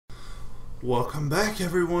Welcome back,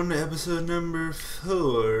 everyone, to episode number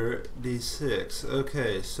 4D6.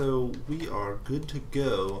 Okay, so we are good to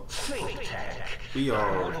go. We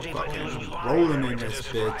are fucking rolling in this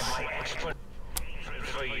bitch.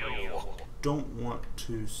 Don't want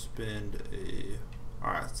to spend a...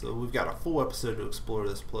 Alright, so we've got a full episode to explore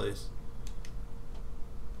this place.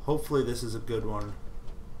 Hopefully this is a good one.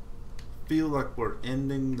 Feel like we're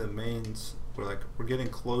ending the mains. We're getting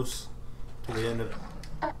close to the end of...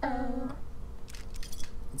 Uh-oh.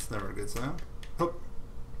 It's never a good sound. Oh.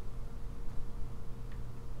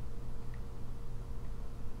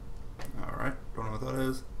 Alright, don't know what that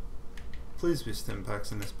is. Please be stim packs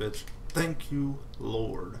in this bitch. Thank you,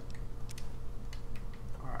 Lord.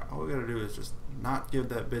 Alright, all we gotta do is just not give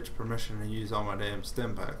that bitch permission to use all my damn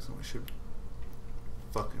stim packs, and we should be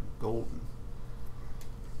fucking golden.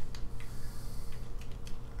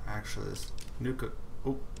 Actually, this nuka...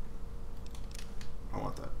 Oh. I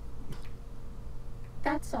want that.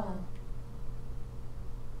 That's all.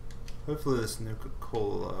 Hopefully this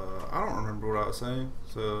Nuka-Cola... I don't remember what I was saying,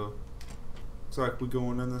 so... Looks like we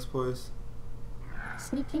going in this place.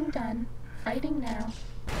 Sneaking done. Fighting now.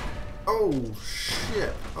 Oh,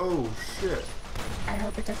 shit. Oh, shit. I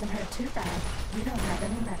hope it doesn't hurt too bad. We don't have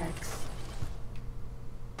any medics.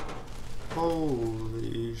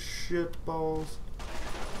 Holy shit balls.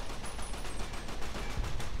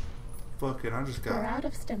 Fucking, I just got... We're out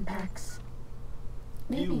of stim packs.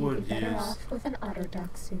 Maybe You you'd would be better use... off with an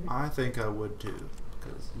auto-duck suit. I think I would too,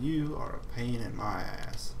 because you are a pain in my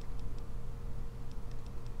ass.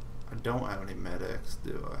 I don't have any medics,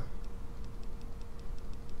 do I?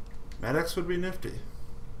 Medics would be nifty.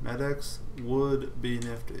 Medics would be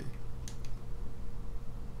nifty.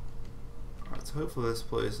 Alright, so hopefully this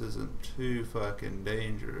place isn't too fucking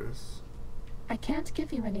dangerous. I can't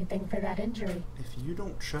give you anything for that injury. If you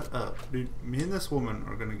don't shut up, dude, me and this woman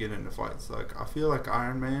are gonna get into fights. Like, I feel like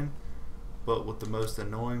Iron Man, but with the most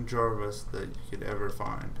annoying Jarvis that you could ever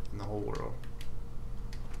find in the whole world.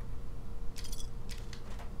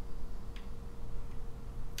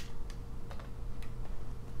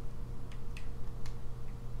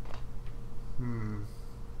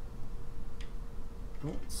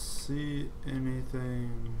 Don't see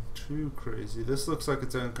anything too crazy. This looks like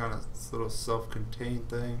its own kind of little self-contained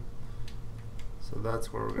thing. So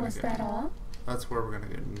that's where we're gonna Was go. that all? That's where we're gonna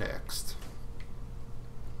go next.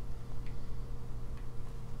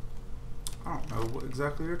 I don't know what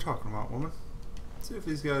exactly you're talking about, woman. Let's see if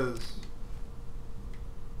these guys...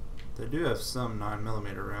 They do have some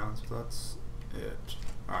 9mm rounds, but that's it.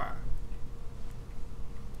 Alright.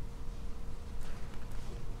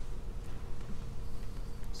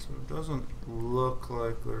 So it doesn't look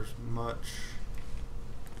like there's much.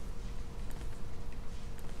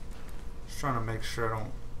 Just trying to make sure I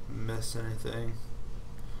don't miss anything.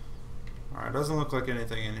 Alright, doesn't look like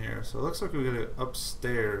anything in here. So it looks like we gotta go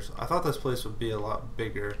upstairs. I thought this place would be a lot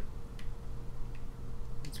bigger.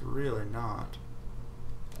 It's really not.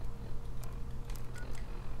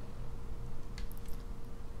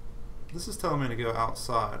 This is telling me to go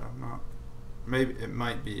outside. I'm not. Maybe it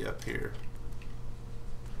might be up here.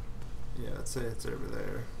 Yeah, let's say it's over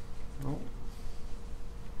there. Oh.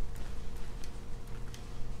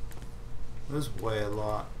 Those weigh a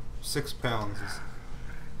lot. 6 pounds is...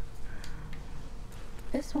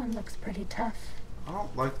 This one looks pretty tough. I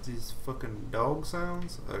don't like these fucking dog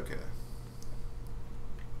sounds. Okay.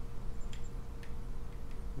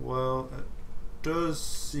 Well, it does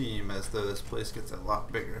seem as though this place gets a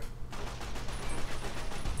lot bigger.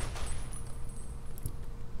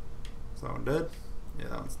 Is that one dead? Yeah,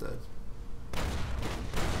 that one's dead.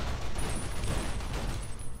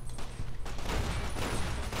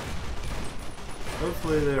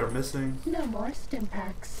 Hopefully they are missing. No more stim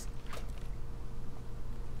packs.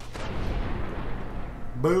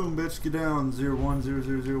 Boom, bitch, get down.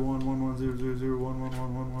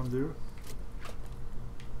 0100011100111110.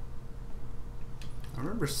 I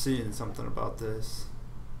remember seeing something about this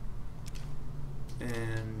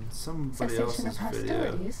in somebody Cessation else's of video.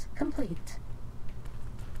 hostilities complete.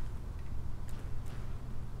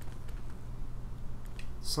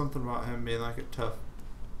 Something about him being like a tough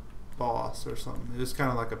boss or something. It was kind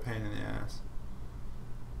of like a pain in the ass.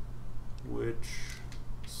 Which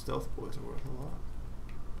stealth boys are worth a lot.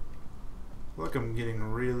 I feel like I'm getting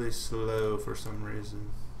really slow for some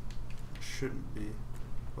reason. I shouldn't be.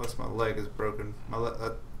 Unless my leg is broken.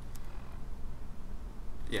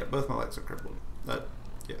 Yeah, both my legs are crippled. Yeah,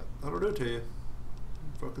 that'll do it to you.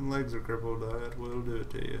 Fucking legs are crippled. That will do it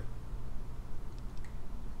to you.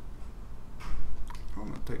 I'm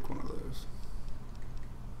gonna take one of those.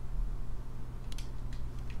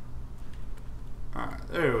 Alright,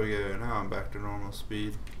 There we go. Now I'm back to normal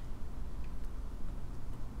speed.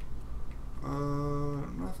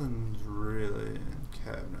 Nothing's really in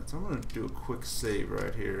cabinets. I'm gonna do a quick save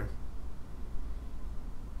right here,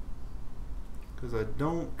 because I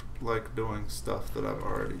don't like doing stuff that I've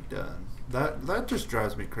already done. That just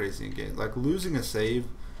drives me crazy in games. Like losing a save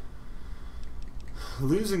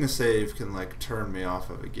can like turn me off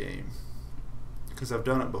of a game, because I've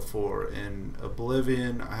done it before. In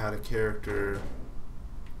Oblivion, I had a character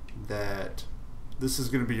that, this is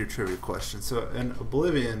going to be your trivia question. So in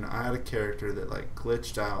Oblivion, I had a character that like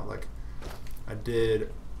glitched out. Like I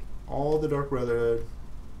did all the Dark Brotherhood,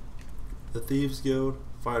 the Thieves Guild,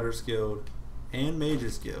 Fighters Guild, and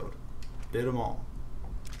Mages Guild. Did them all.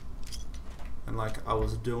 And like I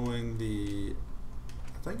was doing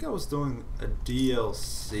I think I was doing a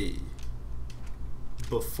DLC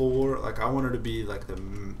before. Like I wanted to be like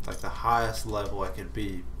the highest level I could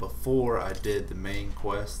be before I did the main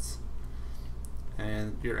quests.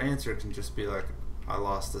 And your answer can just be like, I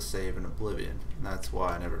lost the save in Oblivion, and that's why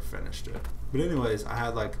I never finished it. But anyways, I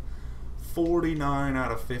had like 49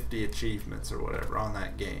 out of 50 achievements or whatever on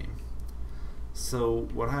that game. So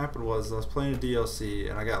what happened was I was playing a DLC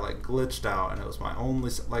and I got like glitched out, and it was my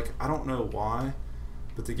only, like, I don't know why,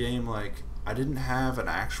 but the game, like, I didn't have an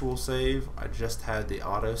actual save. I just had the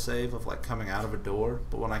auto save of like coming out of a door,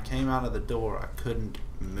 but when I came out of the door I couldn't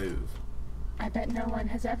move. I bet no one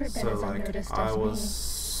has ever been as unnoticed as me. I was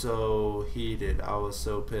so heated. I was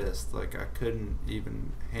so pissed. Like I couldn't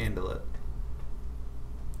even handle it.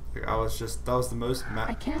 Like I was just, that was the most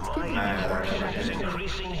I can't give you mad any is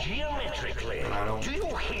increasing geometrically. And I don't, Do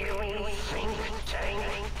you hear me, think tank?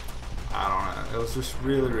 I don't know. It was just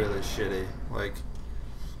really, really shitty. Like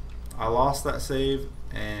I lost that save,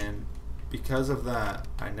 and because of that,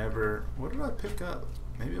 I never. What did I pick up?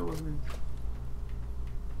 Maybe I wasn't in.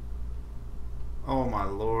 Oh my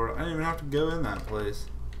lord! I didn't even have to go in that place.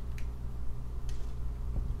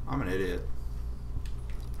 I'm an idiot.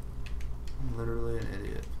 I'm literally an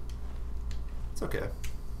idiot. It's okay.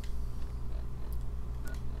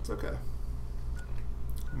 It's okay.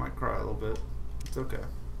 I might cry a little bit. It's okay.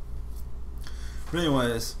 But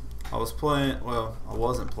anyways, I was playing. Well, I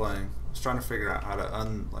wasn't playing. I was trying to figure out how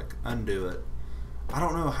to undo it. I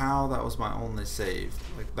don't know how that was my only save.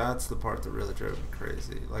 Like that's the part that really drove me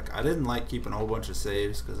crazy. Like I didn't like keeping a whole bunch of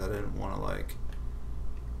saves because I didn't want to like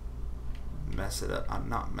mess it up. I'm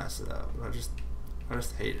not mess it up. But I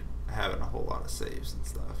just hated having a whole lot of saves and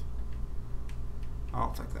stuff. I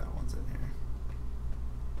don't think that one's in here.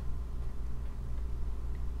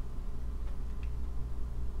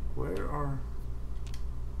 Where are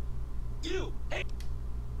You! Hey!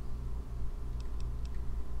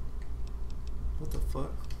 what the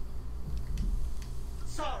fuck?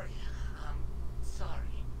 Sorry. Sorry.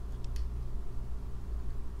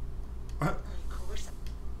 What? Of course.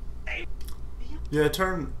 Hey. Yeah, it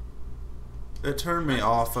turned me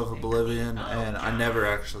off of Oblivion, and I never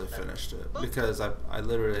actually finished it because I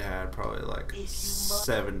literally had probably like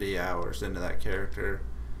 70 hours into that character,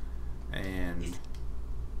 and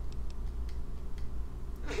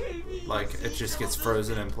like it just gets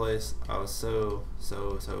frozen in place. I was so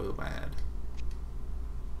mad.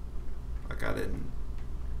 Like I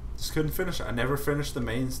just couldn't finish it. I never finished the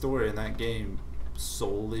main story in that game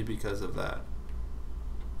solely because of that.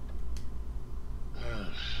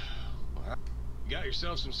 You got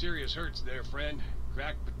yourself some serious hurts there, friend.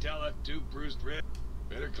 Cracked patella, 2 bruised ribs.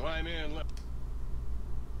 Better climb in.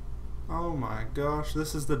 Oh my gosh,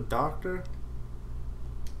 this is the doctor?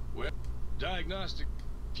 Well, diagnostic.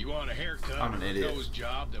 If you want a haircut, I'm an idiot. nose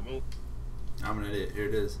job that won't. I'm an idiot. Here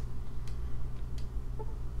it is.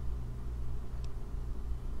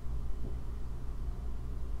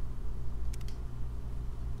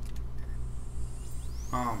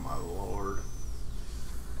 Oh my lord.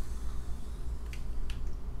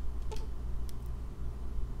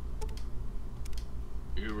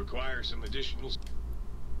 You require some additional.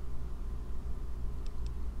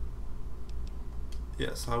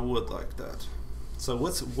 Yes, I would like that. So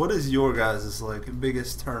what is your guys' like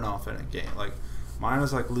biggest turn off in a game? Like mine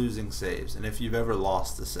is like losing saves, and if you've ever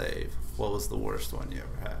lost a save, what was the worst one you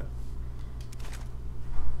ever had?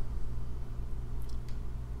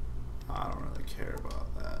 I don't really care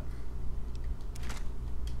about that.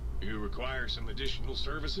 You require some additional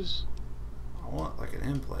services? I want like an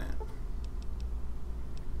implant.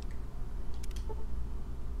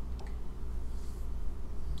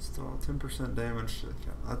 Still 10% damage.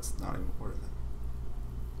 That's not even worth it.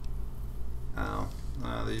 Oh,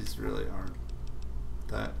 no, these really aren't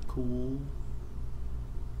that cool.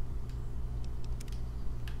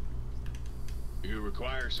 You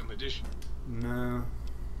require some additional. No,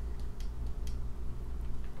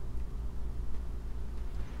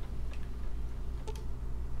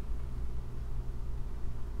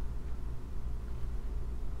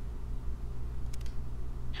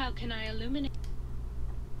 How can I illuminate?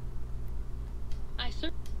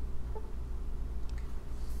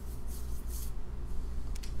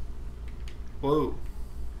 Whoa.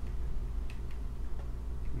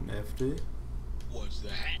 Nifty. What's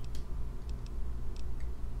that?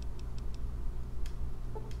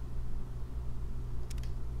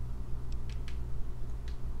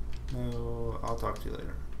 No, I'll talk to you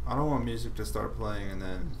later. I don't want music to start playing and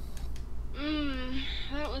then...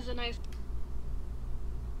 That was a nice...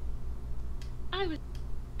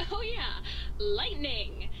 Oh yeah,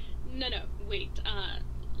 lightning! No, wait,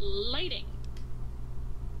 lighting.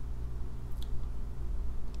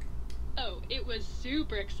 Oh, it was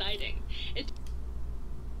super exciting.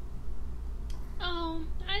 Oh,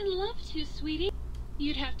 I love to, sweetie.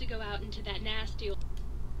 You'd have to go out into that nasty... Oh,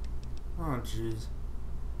 jeez.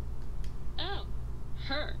 Oh,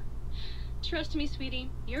 her. Trust me, sweetie,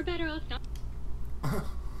 you're better off not...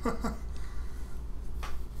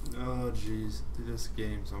 Oh, jeez. This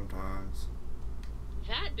game sometimes.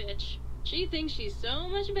 That bitch. She thinks she's so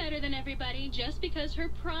much better than everybody just because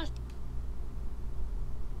her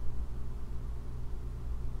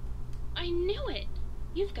I knew it.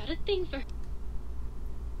 You've got a thing for her.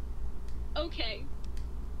 Okay.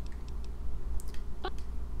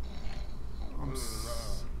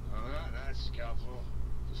 That scalpel.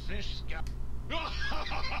 The fish scalpel.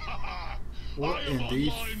 What I in am the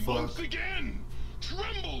online fuck? once again.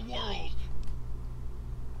 Tremble world.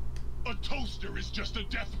 A toaster is just a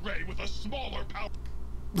death ray with a smaller power.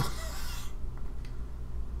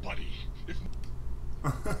 Buddy, if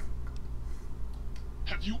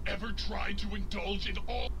have you ever tried to indulge in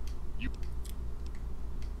all you?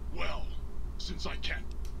 Well, since I can't,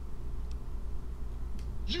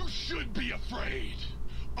 you should be afraid.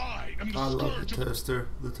 I am the I love scourge the of toaster.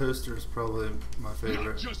 The toaster is probably my not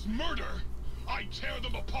favorite. just murder. I tear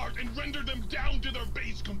them apart and render them down to their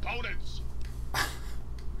base components.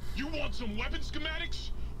 You want some weapon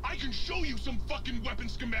schematics? I can show you some fucking weapon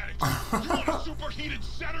schematics. You want a superheated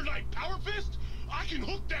Saturnite power fist? I can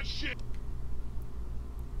hook that shit.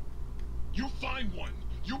 You find one.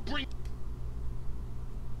 You bring...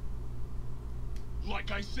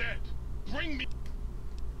 Like I said, bring me...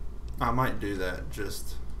 I might do that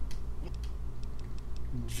just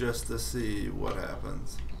to see what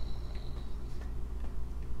happens.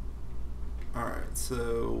 Alright,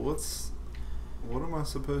 so what am I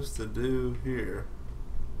supposed to do here?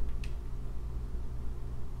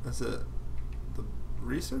 That's it. The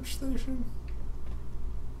research station?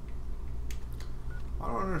 I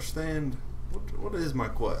don't understand. What is my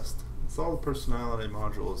quest? It's all the personality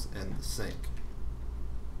modules in the sync.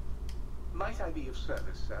 Might I be of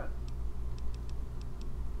service, sir?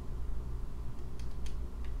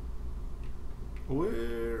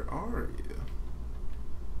 Where are you?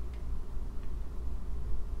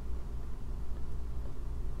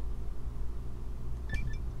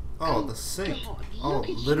 Oh, the sink. God, Oh, look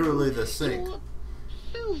at literally you. the sink. You're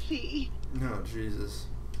filthy. No, Jesus.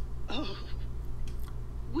 Oh.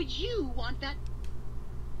 Would you want that?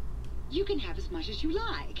 You can have as much as you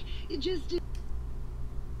like. Just...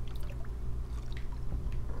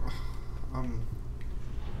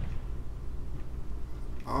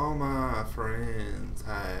 All my friends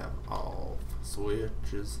have off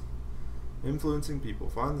switches. Influencing people.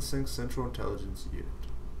 Find the sink's central intelligence unit.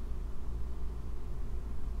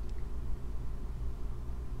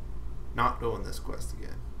 Not doing this quest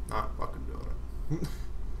again. Not fucking doing it.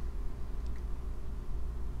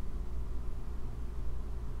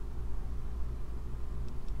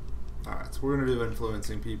 Alright, so we're going to do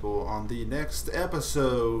influencing people on the next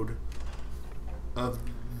episode of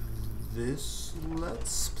this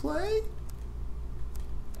Let's Play.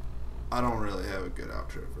 I don't really have a good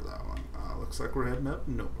outro for that one. Looks like we're heading up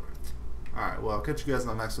north. Alright, well, I'll catch you guys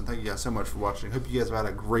on the next one. Thank you guys so much for watching. Hope you guys have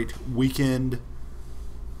had a great weekend.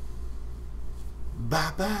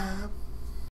 Bye-bye.